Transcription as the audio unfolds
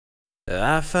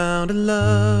I found a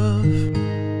love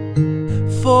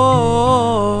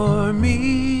for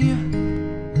me.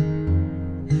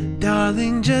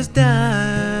 Darling, just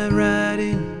dive right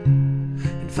in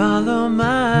and follow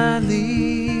my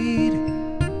lead.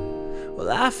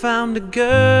 Well, I found a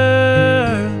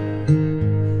girl,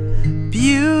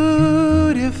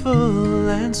 beautiful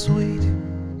and sweet.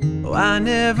 Oh, I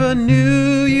never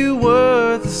knew you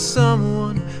were the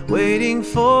someone waiting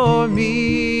for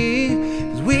me.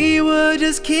 'Cause we were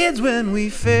just kids when we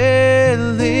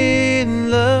fell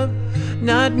in love,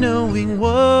 not knowing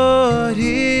what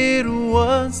it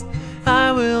was.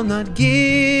 I will not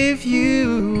give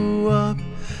you up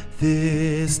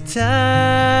this time.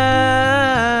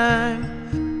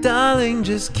 Darling,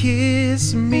 just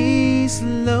kiss me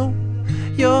slow.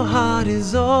 Your heart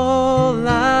is all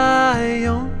I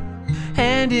own,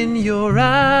 and in your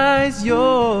eyes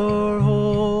you're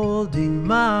holding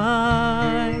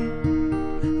mine.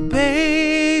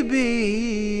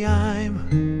 Baby, I'm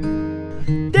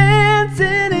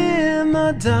dancing in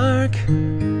the dark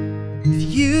with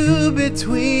you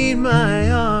between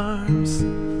my arms,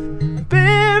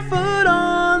 barefoot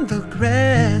on the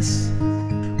grass.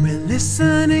 We're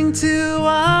listening to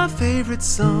our favorite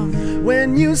song.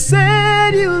 When you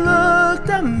said you looked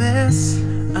a mess,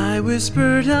 I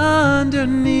whispered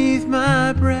underneath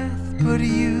my breath, but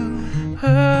you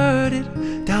heard it.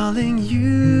 Darling,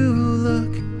 you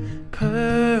look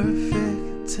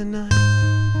perfect tonight.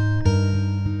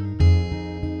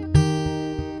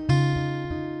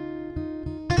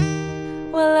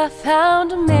 Well, I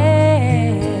found a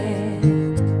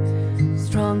man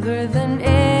stronger than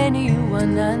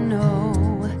anyone I know.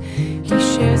 He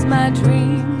shares my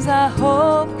dreams. I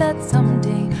hope that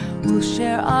someday we'll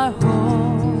share our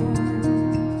home.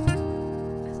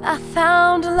 I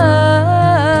found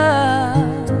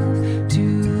love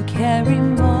to carry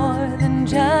more than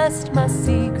just my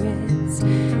secrets,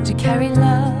 to carry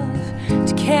love,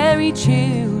 to carry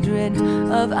children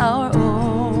of our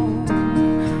own.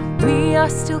 We are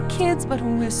still kids, but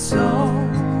we're so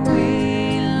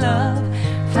in love,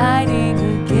 fighting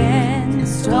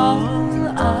against all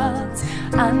odds.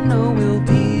 I know we'll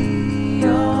be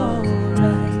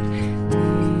alright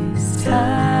this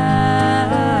time.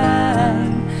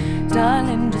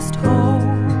 Darling, just hold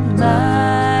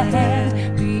my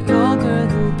hand. Be your girl,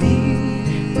 you'll be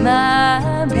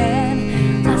my man.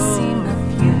 I see my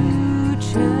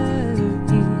future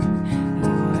in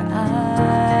your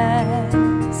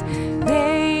eyes.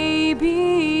 Baby,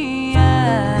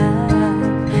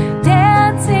 I'm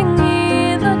dancing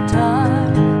in the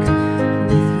dark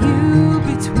with you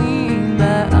between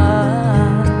my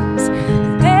arms,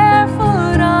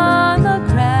 barefoot on the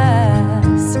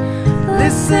grass,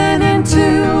 listening to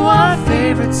our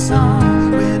favorite song.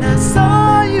 When I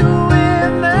saw you in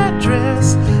that dress,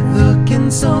 looking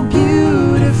so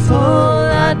beautiful,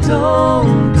 I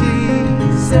don't